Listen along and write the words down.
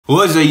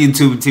What's up,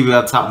 YouTube? TV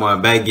up top, more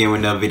back again with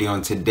another video.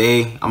 And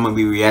today I'm gonna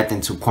be reacting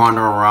to Quando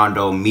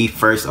Rondo Me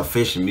First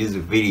official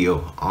music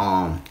video.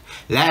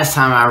 Last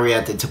time I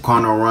reacted to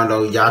Quando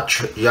Rondo,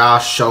 y'all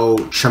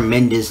showed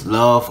tremendous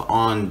love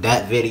on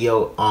that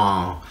video.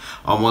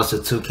 Almost a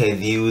 2K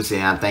views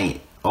and I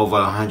think over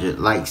 100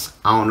 likes.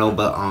 I don't know,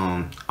 but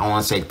I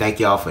want to say thank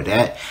y'all for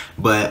that.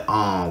 But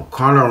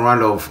Quando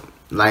Rondo,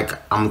 like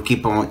I'm gonna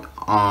keep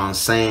on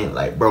saying,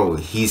 like, bro,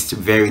 he's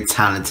very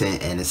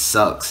talented, and it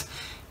sucks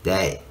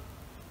that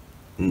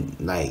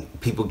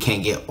like people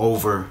can't get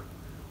over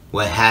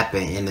what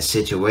happened in the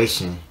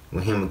situation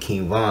with him and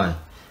King Von,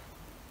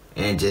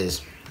 and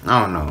just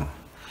I don't know.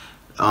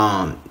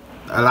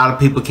 A lot of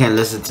people can't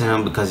listen to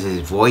him because of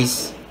his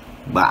voice,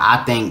 but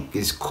I think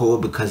it's cool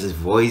because his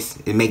voice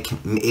it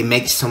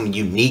makes him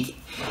unique,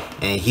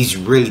 and he's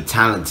really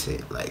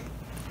talented. Like,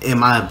 in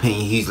my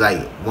opinion, he's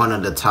like one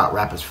of the top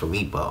rappers for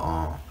me. But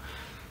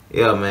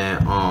yeah,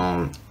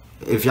 man.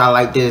 If y'all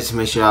like this,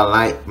 make sure y'all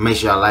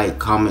like,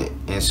 comment,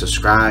 and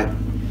subscribe,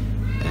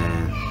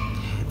 and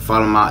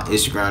follow my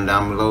Instagram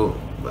down below.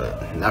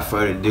 But without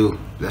further ado,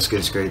 let's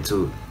get straight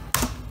to it.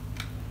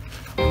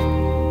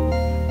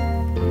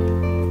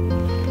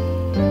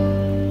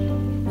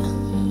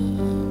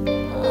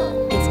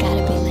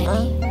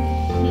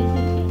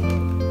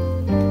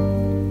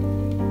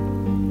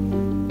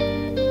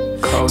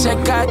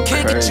 Check out,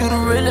 kick it, you the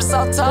realest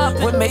off top.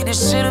 What made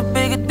this shit a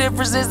bigger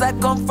difference is I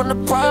come from the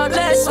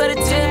project. Sweat a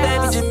tear,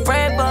 baby, just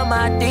pray for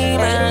my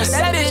demons.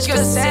 That bitch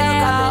could say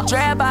got the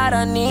drab out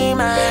of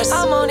Nemus.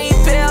 I'm on these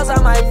pills, I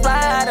might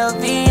fly out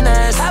of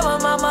Venus. Have a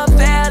mama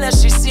fail and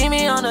she see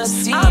me on the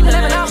scene. I'm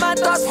living out my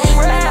thoughts for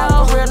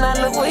real, now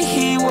look what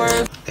he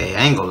worth. Hey,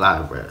 I ain't gonna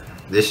lie, bro.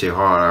 This shit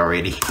hard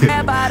already.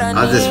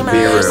 I'm just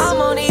being real. I'm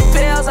on these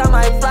pills, I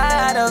might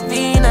fly out of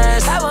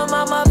Venus. Have a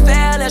mama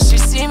fail and she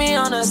see me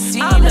on the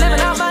scene. I'm living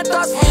out my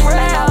thoughts for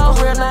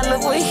real, now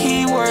look what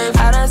he worth.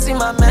 I done see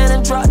my man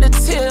and drop the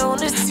tear on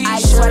his t-shirt. I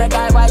swear to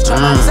God, I try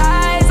my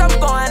ties, I'm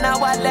going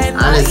out while letting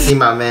I didn't see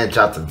my man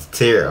drop the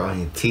tear on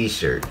his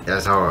t-shirt.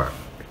 That's hard.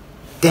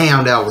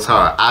 Damn, that was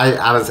hard.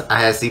 I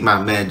had seen my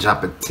man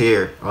drop a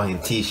tear on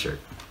his t-shirt.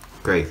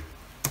 Great.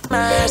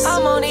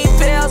 I'm on these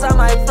pills, I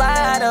might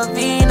fly out of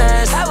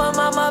Venus. Have a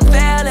mama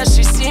fail and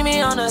she see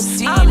me on the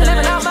scene. I'm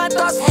living out my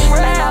thoughts for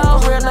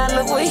real, now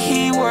look what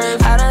he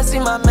worth. I done see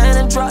my man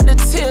and drop the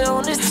tear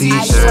on his t-shirt.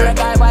 I swear to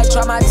God, I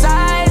try my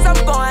ties,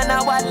 I'm going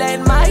out while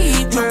letting my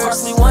heat burn. You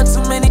crossed me one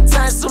too many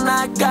times, so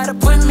now I gotta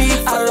put me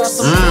first. I lost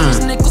some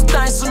these nickels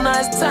dying, so now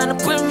it's time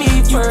to put me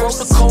first. You broke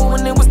the code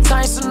when it was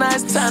time, so now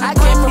it's time to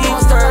put me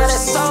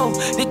first. So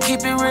to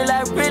keep it real,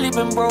 I really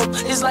been broke.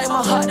 It's like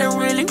my heart done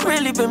really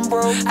been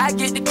broke. I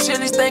get the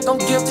chillies, think I'm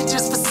guilty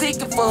just for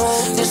seeking for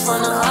hope. This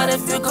from the heart,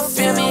 if you can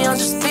feel me, I'm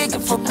just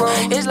speaking for bro.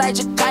 It's like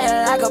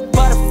Jakaya, like a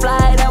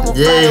butterfly that will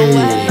fly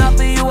away. Not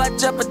for you, I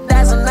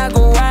jeopardize and I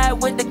go ride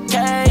with the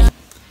K.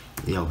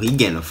 Yo, he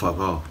getting the fuck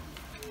off.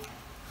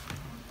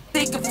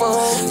 Speaking for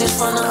hope. This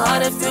from the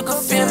heart, if you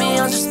can feel me,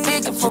 I'm just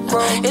speaking for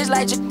bro. It's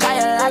like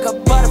Jakaya, like a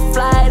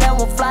butterfly that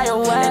will fly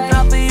away.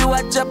 Not for you,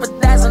 I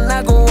jeopardize and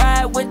I go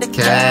ride with the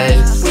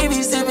K. We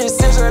be sipping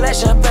scissor, that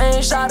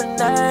champagne,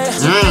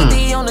 Chardonnay.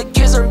 250 on the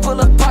kisser, pull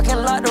up parking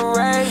lot the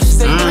rave.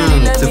 Say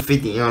really let me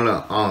 250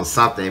 on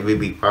something, we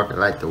be parking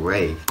like the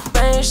rave.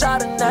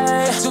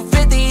 Chardonnay.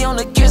 250 on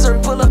the kisser,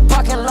 pull up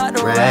parking lot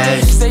the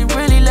rave. Say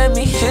really let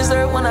me kiss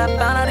her when I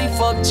found out he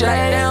fucked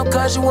Jay. Damn,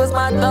 cause you was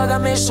my thug, I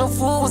made sure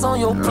food was on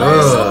your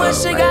plate. So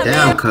much shit got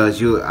damn,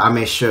 cause I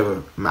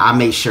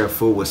made sure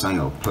food was on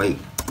your plate.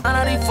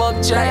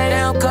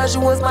 Damn, cause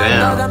you was my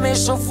dog, I made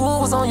sure food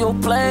was on your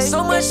plate.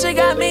 So much shit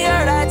got me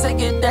hurt, I take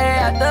it day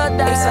after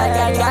day. It's like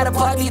I got a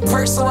pocket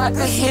purse so I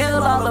could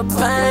heal all the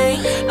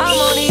pain. I'm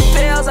on these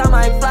pills, I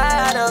might fly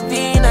out of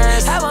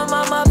Venus. Have a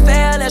mama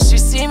fail and she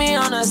see me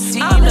on the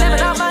scene. I'm living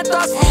out my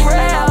thoughts for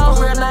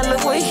real, now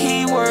look what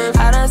he worth.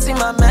 I done see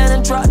my man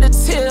and drop the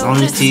tear on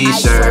his t-shirt. I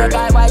swear to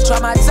God, I try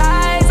my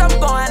ties, I'm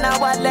going out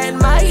while letting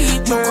my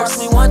heat burn. You crossed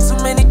me one too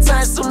many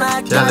times, so now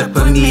I gotta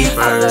put me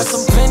first.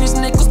 Some pennies,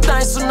 nickels,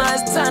 dying, so now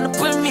it's time to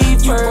put me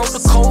first. You broke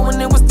the code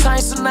when it was time,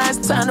 so now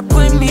it's time to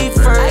put me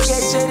first. I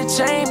gave Jay the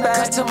chain back,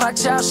 cause to my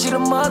child, she the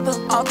mother.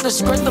 Off the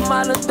script of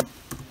my little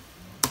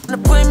to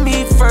put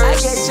me first. I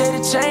gave Jay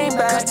the chain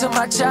back, cause to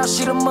my child,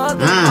 she the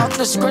mother. Off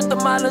the script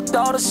of my little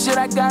daughter, shit,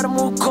 I gotta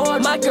move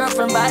court. My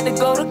girlfriend about to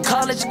go to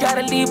college,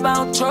 gotta leave, I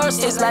don't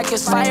trust. It's like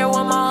it's fire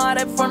when my heart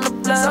up from the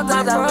blood.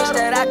 Sometimes I wish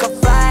that I could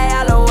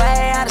fly all the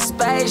way out of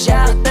space.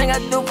 Yeah, everything I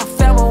do for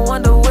family,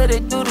 wonder will they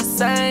do the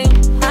same.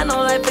 I know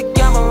life a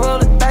game, I roll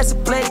the dice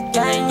and play the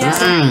game,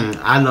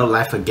 yeah. I know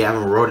life a game,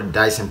 I roll the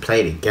dice and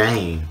play the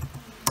game.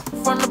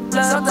 From the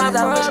blood, sometimes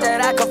I wish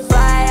that I could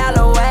fly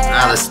all the way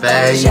out of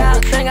space. Yeah,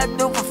 everything I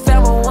do for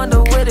family,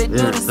 wonder will they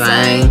do the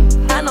same.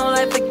 I know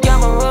life a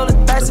game, I roll the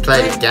dice and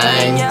play the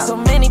game, yeah. So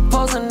many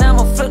posts and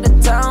I'ma flip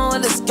the town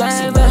with this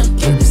game.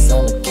 Keep this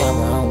on the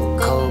camera, I'm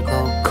cold.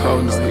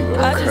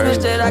 I just wish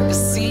that I could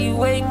see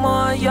way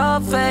more of your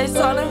face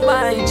all in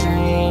my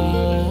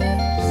dreams.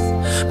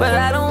 But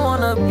I don't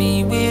wanna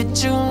be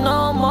with you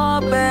no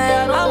more,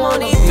 babe. I'm on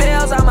these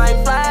pills, I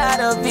might fly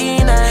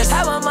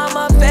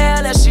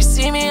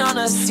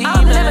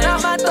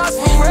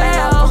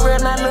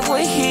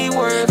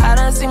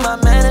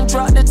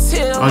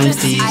On your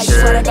I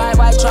swear to God,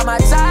 why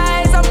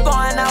traumatize? I'm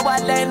going out,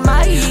 I let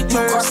my heat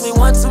burn. You crossed me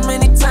one too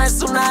many times,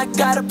 so now I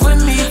gotta put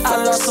me first.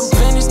 I lost some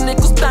pennies,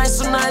 nickels, dimes,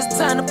 so now it's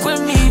time to put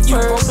me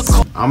first.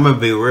 I'm gonna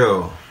be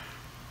real.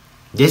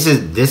 This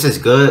is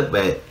good,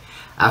 but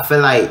I feel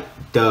like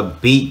the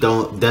beat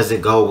doesn't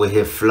go with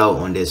his flow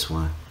on this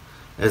one.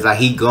 It's like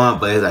he going,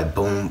 but it's like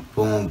boom,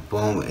 boom,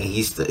 boom, and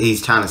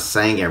he's trying to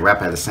sing and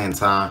rap at the same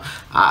time.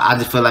 I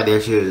just feel like they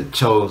should have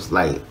chose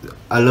like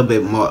a little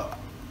bit more,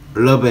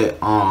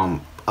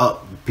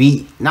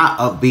 upbeat, not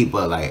upbeat,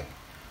 but like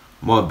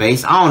more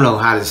bass. I don't know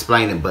how to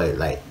explain it, but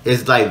like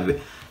it's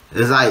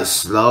like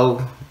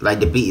slow, like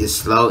the beat is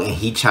slow, and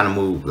he trying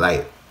to move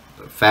like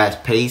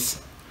fast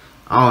pace.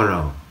 I don't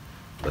know,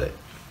 but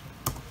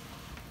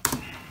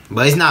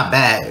it's not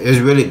bad. It's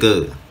really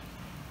good.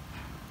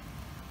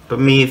 Put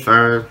me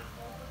first.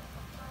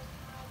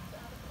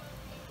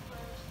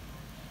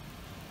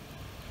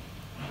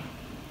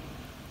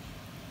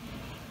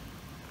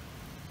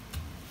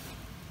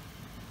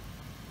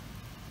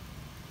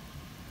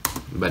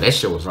 But that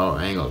shit was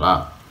hard, I ain't gonna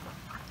lie.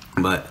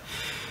 But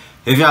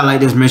if y'all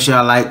like this, make sure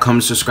y'all like,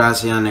 comment, subscribe.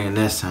 See y'all nigga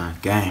next time.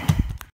 Gang.